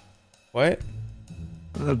 What?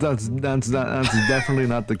 That's definitely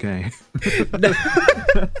not the case. That's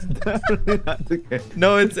definitely not the case.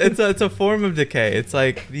 No, it's a form of decay. It's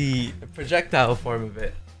like the projectile form of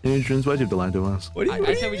it. Adriens, why'd you have to lie to us? What do you mean?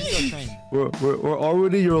 I said we just go train. We're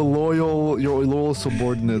already your loyal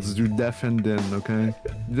subordinates. You're deaf and in, okay?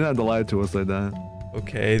 You didn't have to lie to us like that.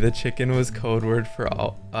 Okay, the chicken was code word for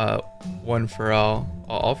all. One for all.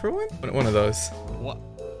 All for one? One of those. What?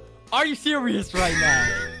 Are you serious right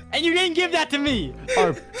now? And you didn't give that to me.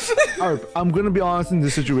 ARP, I'm gonna be honest in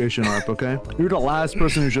this situation, ARP, okay? You're the last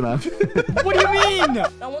person who should have. What do you mean?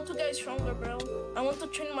 I want to get stronger, bro. I want to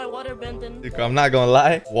train my water bending. I'm not gonna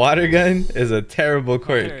lie. Water gun is a terrible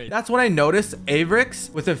quirk. That's when I noticed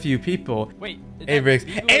Adriens with a few people. Wait.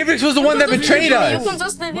 Adriens was the one that betrayed us. You can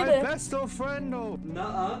just delete it. Best of friend, no.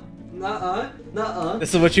 Nuh-uh.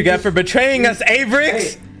 This is what you get for betraying us,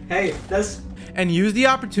 Adriens. Hey, that's... And used the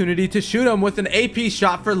opportunity to shoot him with an AP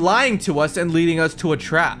shot for lying to us and leading us to a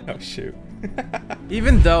trap. Oh, shoot.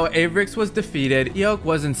 Even though Adriens was defeated, Eok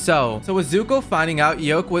wasn't so. So with Zuko finding out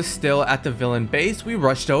Eok was still at the villain base, we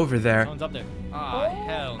rushed over there. Someone's up there. Ah,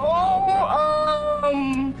 hell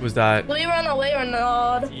no. Who's that? Will you run away or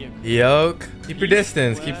not? Eok. Keep your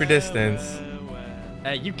distance. Keep your distance.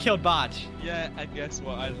 Hey, you killed Botch. Yeah, and guess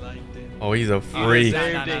what? I liked it. Oh, he's a freak.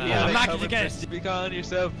 I'm not gonna get You be calling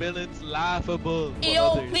yourself villains laughable.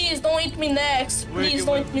 Yo, please don't eat me next. Please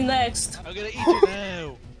don't eat me next. I'm gonna eat you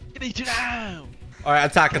now. I'm gonna eat you now. All right,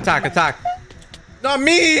 attack, attack, attack. Not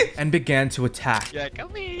me! And began to attack. Yeah,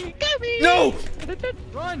 come here, come here. No!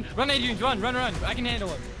 Run, Adriens, run. I can handle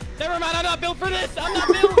him. Never mind, I'm not built for this. I'm not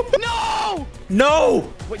built. No!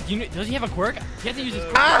 No! Wait, does he have a quirk? He has to use his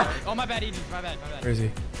quirk. Oh, my bad, Adriens. My bad. Where is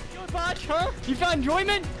he? Botch, huh? You found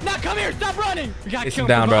enjoyment? Now come here, stop running! We gotta Chase him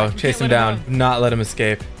down, bro. Chase him down. Do not let him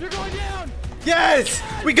escape. You're going down! Yes!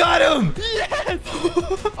 We got him! Yes!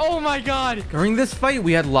 Oh my god! During this fight,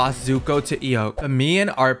 we had lost Zuko to Eok, but me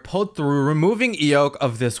and Art pulled through, removing Eok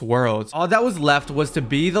of this world. All that was left was to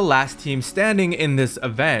be the last team standing in this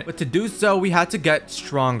event. But to do so, we had to get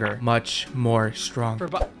stronger. Much more stronger.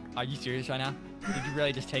 Are you serious right now? Did you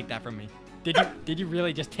really just take that from me? Did you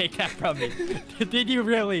really just take that from me? Did you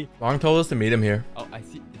really? Long told us to meet him here. Oh, I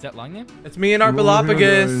see. Is that Long name? It's me and our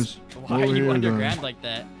Galapagos. Why are you underground like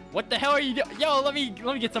that? What the hell are you doing? Yo, let me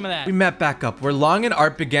get some of that. We met back up where Long and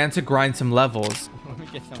Art began to grind some levels. Let me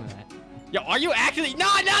get some of that. Yo, are you actually? No!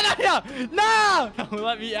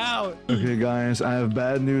 Let me out. Okay, guys, I have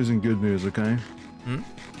bad news and good news, okay?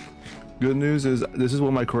 Good news is this is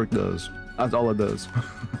what my quirk does. That's all it does.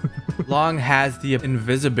 Long has the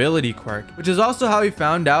invisibility quirk, which is also how he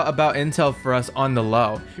found out about intel for us on the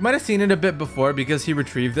low. You might have seen it a bit before because he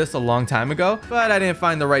retrieved this a long time ago, but I didn't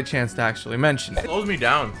find the right chance to actually mention it. Slows me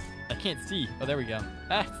down. I can't see. Oh, there we go.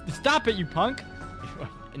 Stop it, you punk.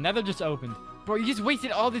 Another just opened. Bro, you just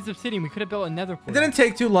wasted all this obsidian. We could have built another portal. It didn't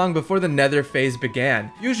take too long before the nether phase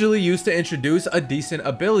began, usually used to introduce a decent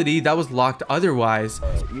ability that was locked otherwise.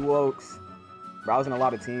 Ewoks. Bro, I was in a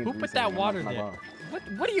lot of teams. Who put that water there?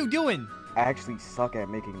 What are you doing? I actually suck at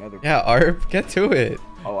making nether. Yeah, Arp, get to it.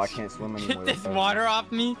 Oh, I can't swim anymore. Get this water off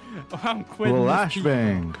me. Oh, I'm quitting.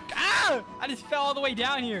 Flashbang. Ah! I just fell all the way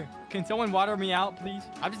down here. Can someone water me out, please?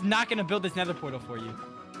 I'm just not gonna build this nether portal for you.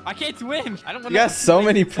 I can't swim. I don't want to. You got so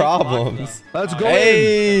many problems. Let's go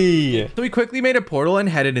in. So we quickly made a portal and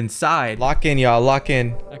headed inside. Lock in, y'all. Lock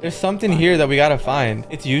in. Okay. There's something here that we gotta find.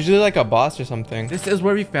 It's usually like a boss or something. This is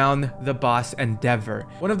where we found the boss Endeavor,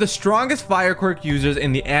 one of the strongest fire quirk users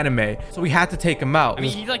in the anime. So we had to take him out. I mean,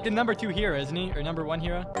 he's like the #2 hero, isn't he? Or #1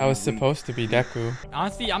 hero? I was supposed to be Deku.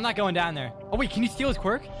 Honestly, I'm not going down there. Oh wait, can you steal his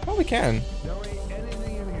quirk? Probably can.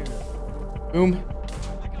 Boom.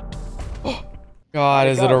 God,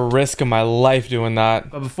 is it a risk of my life doing that?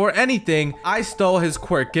 But before anything, I stole his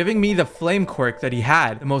quirk, giving me the flame quirk that he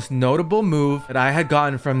had. The most notable move that I had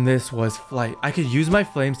gotten from this was flight. I could use my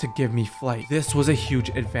flames to give me flight. This was a huge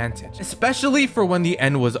advantage, especially for when the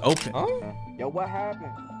end was open. Oh, yo, what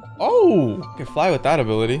happened? Oh, I can fly with that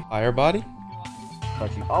ability. Fire body.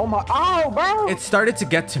 Oh my, oh, bro. It started to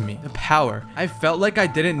get to me, the power. I felt like I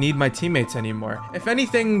didn't need my teammates anymore. If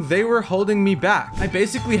anything, they were holding me back. I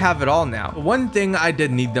basically have it all now. The one thing I did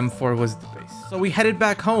need them for was the base. So we headed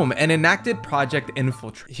back home and enacted Project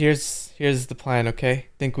Infiltrate. Here's the plan, okay?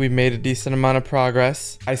 Think we've made a decent amount of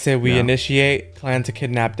progress. I say we initiate plan to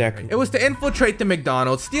kidnap Deku. It was to infiltrate the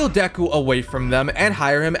McDonald's, steal Deku away from them, and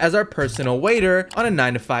hire him as our personal waiter on a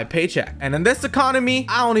 9-to-5 paycheck. And in this economy,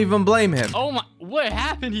 I don't even blame him. Oh my, what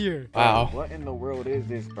happened here? Wow. What in the world is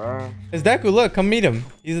this, bro? It's Deku, look, come meet him.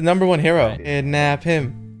 He's the #1 hero. Kidnap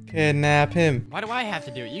him. Kidnap him. Why do I have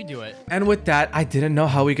to do it? You do it. And with that, I didn't know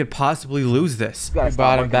how we could possibly lose this. We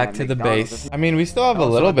brought him back to the base. I mean, we still have a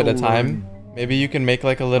little bit of time. Maybe you can make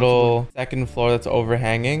like a little second floor that's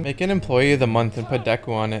overhanging. Make an employee of the month and put Deku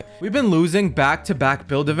on it. We've been losing back-to-back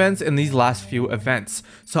build events in these last few events,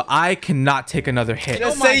 so I cannot take another hit.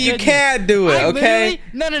 Just say you can't do it, okay?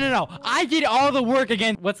 No. I did all the work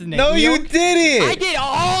again. What's his name? No, you didn't. I did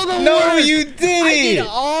all the work. No, you didn't. I did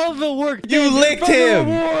all the work. You licked him.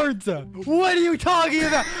 Rewards. What are you talking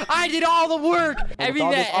about? I did all the work.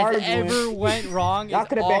 Everything that has ever went wrong. Y'all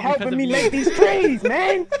could have been helping me make these trees,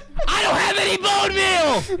 man. I don't have any bone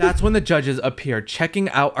meal. That's when the judges appeared, checking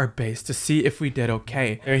out our base to see if we did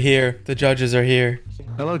okay. They're here. The judges are here.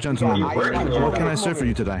 Hello, gentlemen. What can I serve for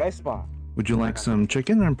you today? Would you like some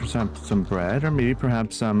chicken or perhaps some bread or maybe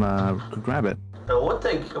perhaps some rabbit? We'll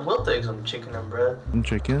take some chicken and bread. Some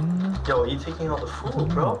chicken? Yo, are you taking all the food,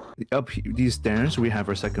 bro? Up these stairs, we have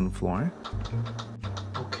our second floor.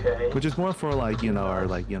 Okay. Okay. Which is more for like, you know, our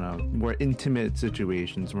like, you know, more intimate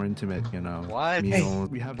situations, more intimate, you know. What? Meals.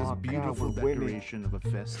 We have this beautiful decoration of a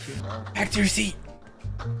fest here. Back to your seat.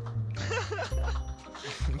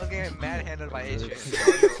 Looking at mad-handed by Adrian.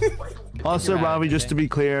 Also, Robbie, just to be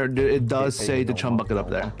clear, it does say the chum bucket up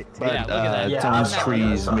there, but someone's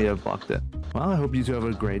trees may have blocked it. Well, I hope you two have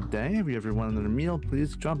a great day. If you ever want another meal,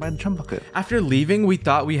 please drop by the chum bucket. After leaving, we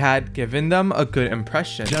thought we had given them a good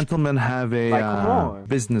impression. Gentlemen have a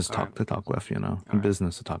business talk to talk with, you know,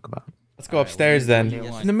 business to talk about. Let's go upstairs then.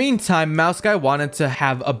 In the meantime, Mouse Guy wanted to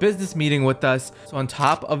have a business meeting with us. So on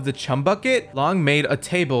top of the chum bucket, Long made a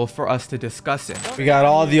table for us to discuss it. We got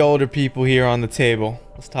all the older people here on the table.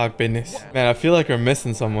 Let's talk business. Man, I feel like we're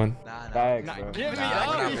missing someone. You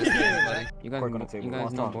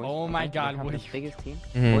guys know boys. Oh my God, what is the biggest team?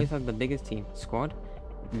 Mhm. Boys have the biggest team squad.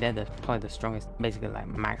 They're probably the strongest, basically like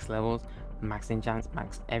max levels, max enchants,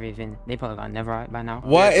 max everything. They probably got Neverite by now.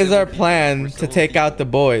 What is our plan to take out the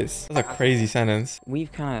boys? That's a crazy sentence.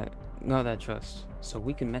 We've kind of got their trust, so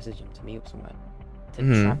we can message them to meet up somewhere to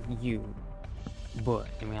Mhm. trap you, but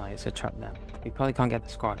in reality it's to trap them. We probably can't get the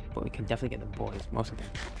squad, but we can definitely get the boys, most of them,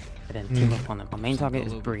 and then team up on them. Our main target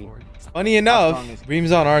is Bree. Funny enough,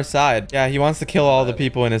 Bream's on our side. Yeah, he wants to kill all the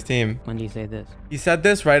people in his team. When do you say this? He said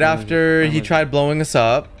this right after he tried blowing us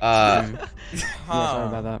up. Sorry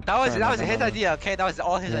about that. That was his idea, okay? That was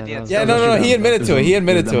all his idea. Yeah, no, he admitted to it. He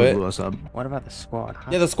admitted to it. What about the squad?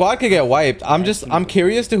 Yeah, the squad could get wiped. I'm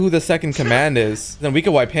curious to who the second command is. Then we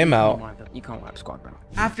could wipe him out. You can't wipe squad, bro.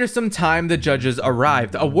 After some time, the judges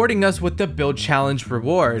arrived, awarding us with the build challenge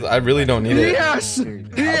reward. I really don't need it. Yes!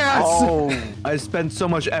 Yes! Oh, I spent so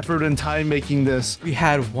much effort and time making this. We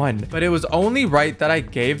had one, but it was only right that I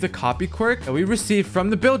gave the copy quirk that we received from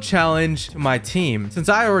the build challenge to my team, since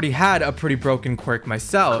I already had a pretty broken quirk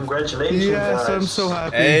myself. Congratulations, Yes, guys. I'm so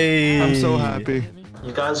happy. Hey. I'm so happy.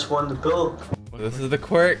 You guys won the build. This is the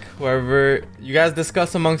quirk. Whoever you guys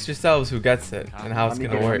discuss amongst yourselves who gets it and how it's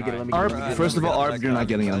gonna work. Arb, first of all, Arb, you're not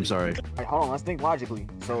getting it. I'm sorry. Alright, hold on, let's think logically.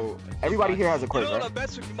 So everybody here has a quirk, right?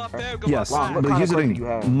 Yes, Wow, what but kind here's of the quirk do you thing.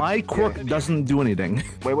 have? My quirk doesn't do anything.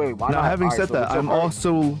 Wait, why Now, not? having Alright, said so that, what's your I'm quirk?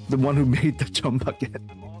 also the one who made the chum bucket.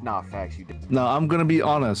 Nah, facts, you did. No, I'm gonna be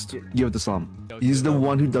honest. Give it to Slum. He's the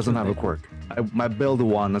one who doesn't have a quirk. My build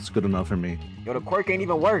one, that's good enough for me. Yo, the quirk ain't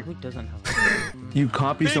even work. Who doesn't have? You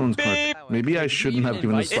copy someone's quirk. Maybe I shouldn't have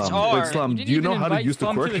given it to Slum. Wait, Slum, do you know how to use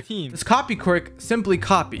the quirk? This copy quirk simply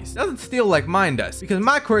copies. Doesn't steal like mine does, because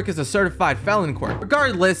my quirk is a certified felon quirk.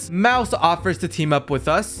 Regardless, Mouse offers to team up with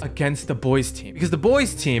us against the boys team, because the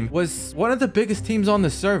boys team was one of the biggest teams on the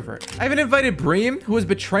server. I even invited Bream, who was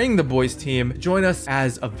betraying the boys team, to join us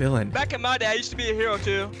as a villain. Back in my day, I used to be a hero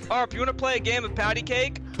too. Arp, you wanna play a game of patty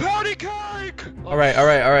cake? Patty cake! All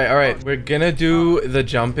right. We're gonna do the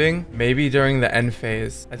jumping maybe during the end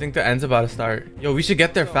phase. I think the end's about to start. Yo, we should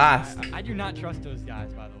get there fast. I do not trust those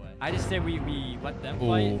guys, by the way. I just say we let them fight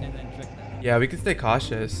Ooh. and then trick them. Yeah, we can stay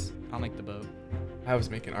cautious. I'll make the boat. I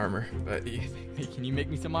was making armor, but Hey, can you make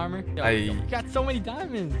me some armor? Yo, I you got so many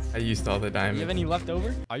diamonds. I used all the Do you have diamonds. any left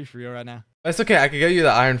over? Are you for real right now? It's okay. I could get you the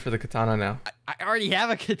iron for the katana now. I already have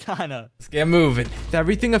a katana. Let's get moving. With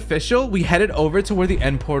everything official, we headed over to where the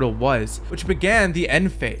end portal was, which began the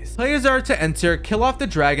end phase. Players are to enter, kill off the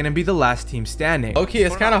dragon, and be the last team standing. Okay,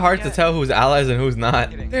 it's kind of hard to tell who's allies and who's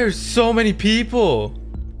not. There's so many people.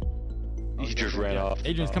 He just ran off.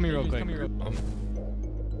 Adriens, come here real quick.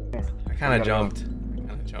 I kind of jumped.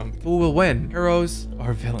 Who will win? Heroes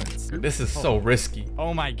or villains? This is so risky.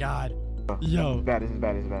 Oh my god. Yo. This is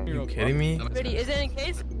bad. Are you kidding me? Pretty, is it in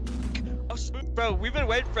case? Bro, we've been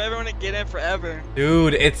waiting for everyone to get in forever.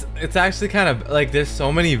 Dude, it's actually kind of like there's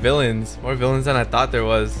so many villains. More villains than I thought there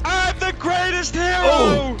was. I'm the greatest hero!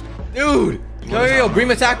 Oh, dude. Yo,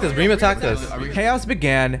 Bream attacked us. Chaos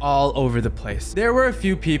began all over the place. There were a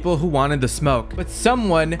few people who wanted the smoke, but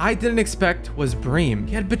someone I didn't expect was Bream.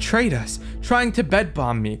 He had betrayed us, trying to bed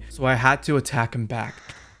bomb me, so I had to attack him back.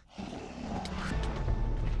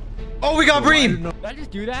 Oh, we got Bream! Did I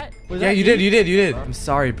just do that? Yeah, you did. I'm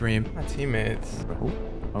sorry, Bream. My teammates.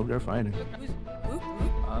 Oh, they're fighting.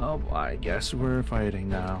 Oh, I guess we're fighting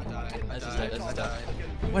now.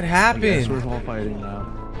 What I happened? guess we're all fighting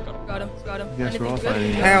now. Got him. Guess we're all Anything good?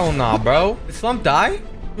 fighting now. Hell nah, bro. Did Slump die?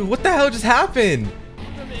 Dude, what the hell just happened?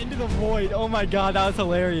 From the end of the void. Oh my god, that was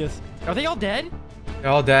hilarious. Are they all dead? They're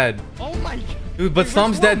all dead. Oh my god. Dude, but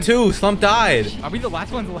Slump's dead too. Slump died. Are we the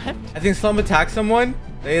last ones left? I think Slump attacked someone.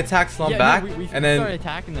 They attacked Slump back, we and then started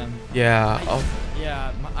attacking them. yeah.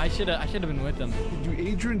 Yeah, I should have been with them. Dude,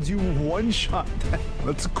 Adriens, you one-shot them.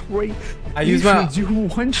 That's great. I used my- Adriens, you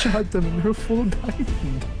one-shot them. They're full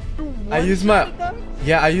diamond. I used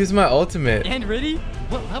my ultimate. And ready?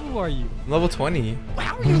 What level are you? Level 20.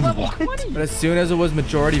 How are you level 20? But as soon as it was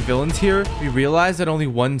majority villains here, we realized that only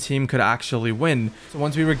one team could actually win. So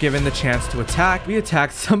once we were given the chance to attack, we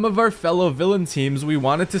attacked some of our fellow villain teams we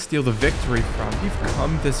wanted to steal the victory from. We've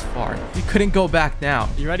come this far. We couldn't go back now.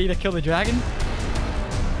 You ready to kill the dragon?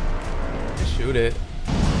 Just shoot it.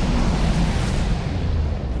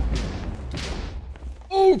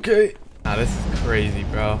 Okay. Ah, this is crazy,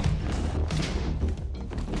 bro.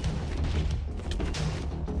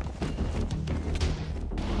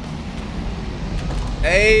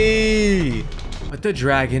 Hey! But the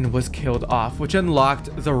dragon was killed off, which unlocked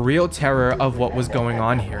the real terror of what was going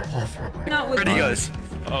on here. Ready, guys.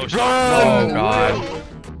 Oh, shit. Oh, God.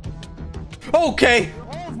 Okay.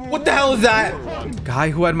 What the hell is that? The guy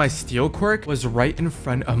who had my steel quirk was right in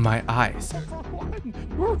front of my eyes.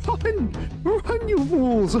 Run, you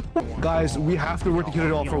fools. Guys, we have to work to kill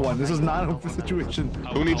it all for one. This is not a situation.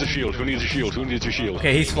 Who needs a shield? Who needs a shield? Who needs a shield?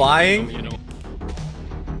 Okay, he's flying.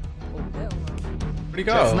 Where'd he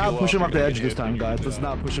go? Let's not push him off the edge this time, guys. Let's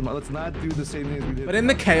not push him up. Let's not do the same thing as we did. But in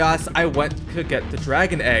the chaos, I went to get the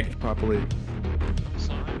dragon egg. Properly.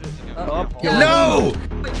 No!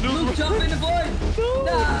 Luke, jump in the void!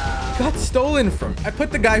 No! Got stolen from. I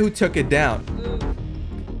put the guy who took it down.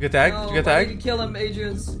 You get the egg? No, You get the I egg? need to kill him,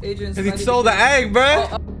 Adriens. Because he stole the egg, bro.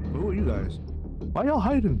 Who are you guys? Why y'all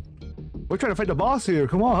hiding? We're trying to fight the boss here.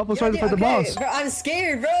 Come on, help us try to fight the boss. Bro, I'm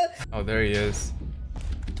scared, bro. Oh, there he is.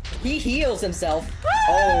 He heals himself.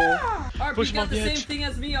 Oh. Arp, Push you him got off the the same edge. thing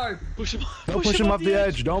as me, Arp. Push him. Don't push him off the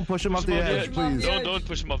edge. Don't push him off the edge, please. Don't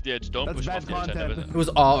push him off the edge. Don't That's push him bad off the edge. I content. never- It was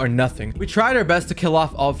all or nothing. We tried our best to kill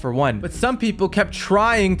off all for one, but some people kept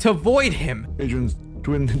trying to void him. Adrian's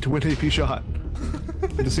twin AP shot.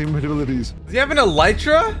 The same abilities. Does he have an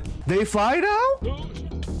elytra? They fly now?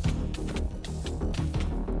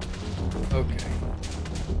 Okay.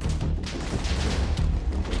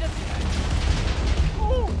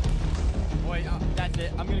 Wait, that's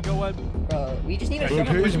it. I'm gonna go up. Bro, we just need to Hey, shove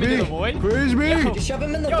him praise into me. the void. Praise me. Yo, just shove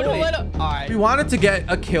him in the void. Don't let him. Alright. We wanted to get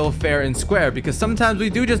a kill fair and square because sometimes we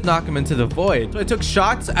do just knock him into the void. So I took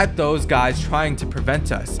shots at those guys trying to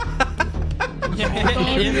prevent us. Yo.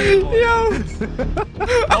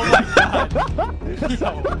 Oh my god.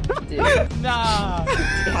 Dude. Nah.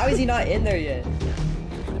 How is he not in there yet?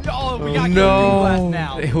 Oh, we got No,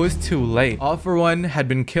 now. it was too late. All for one had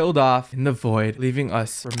been killed off in the void, leaving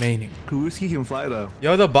us remaining. Kuwiski can fly though.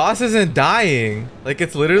 Yo, the boss isn't dying. Like,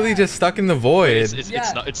 it's literally just stuck in the void. It's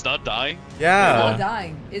not dying. Yeah. It's not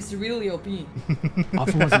dying. It's really OP. All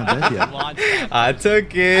for one's not dead yet. I took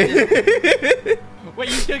it. Wait,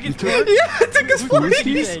 you took his quirk? Yeah, I took his quirk.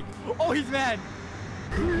 Oh, he's mad.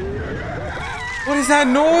 What is that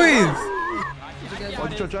noise? Why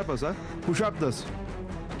did you trap us, huh? Who trapped us?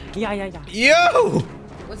 Yeah. Yo!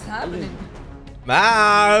 What's happening?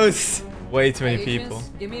 Mouse! Way too many Adriens, people.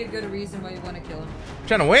 Give me a good reason why you want to kill him.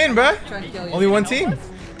 Trying to win, bruh. Trying to kill you. Only one team.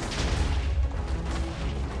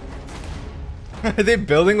 Are they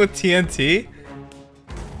building with TNT?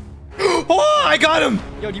 Oh, I got him!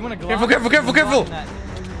 Yo, do you want to go? Careful.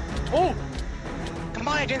 Oh! Come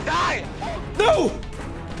on, Adriens, die! No!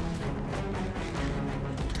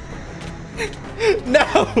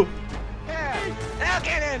 No!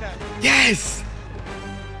 Yes!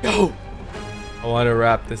 Go! I want to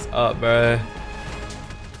wrap this up, bruh.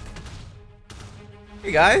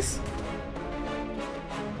 Hey, guys.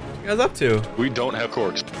 What you guys up to? We don't have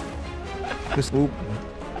corks. Just oop.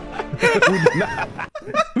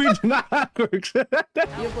 We do not have quirks.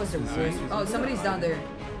 Oh, somebody's down there.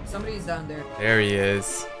 Somebody's down there. There he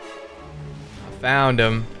is. I found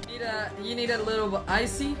him. You need a little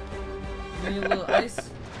icy? You need a little ice?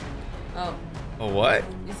 Oh. Oh, what?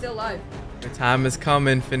 He's still alive. The time has come,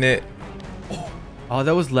 Infinite. All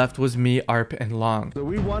that was left was me, Arp, and Long. So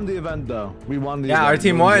we won the event, though. We won the Yeah, event. our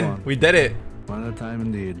team won. We did it. One at a time,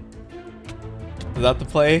 indeed. Is that the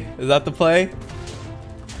play? Is that the play?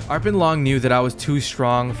 Arp and Long knew that I was too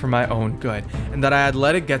strong for my own good, and that I had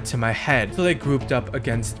let it get to my head, so they grouped up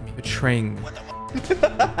against me, betraying me.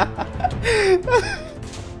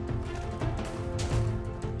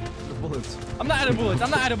 The bullets. I'm not out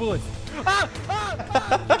of bullets.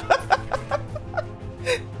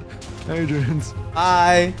 Adriens.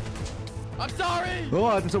 Hi. I'm sorry. Oh,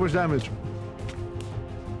 I did so much damage.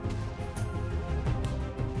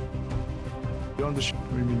 You're on the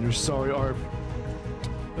I mean, you're sorry, Arp.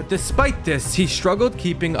 But despite this, he struggled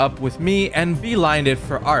keeping up with me and beelined it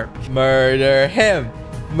for Arp. Murder him!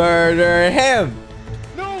 Murder him!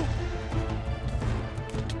 No!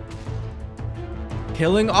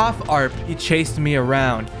 Killing off Arp, he chased me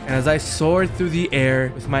around, and as I soared through the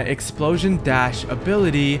air with my explosion dash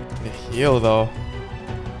ability, the heal though.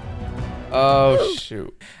 Oh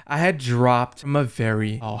shoot. I had dropped from a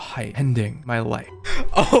very height, ending my life.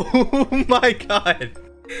 Oh my god.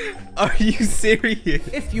 Are you serious?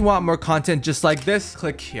 If you want more content just like this,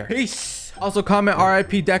 click here. Peace. Also comment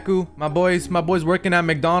RIP Deku. My boy's working at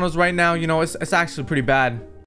McDonald's right now. You know, it's actually pretty bad.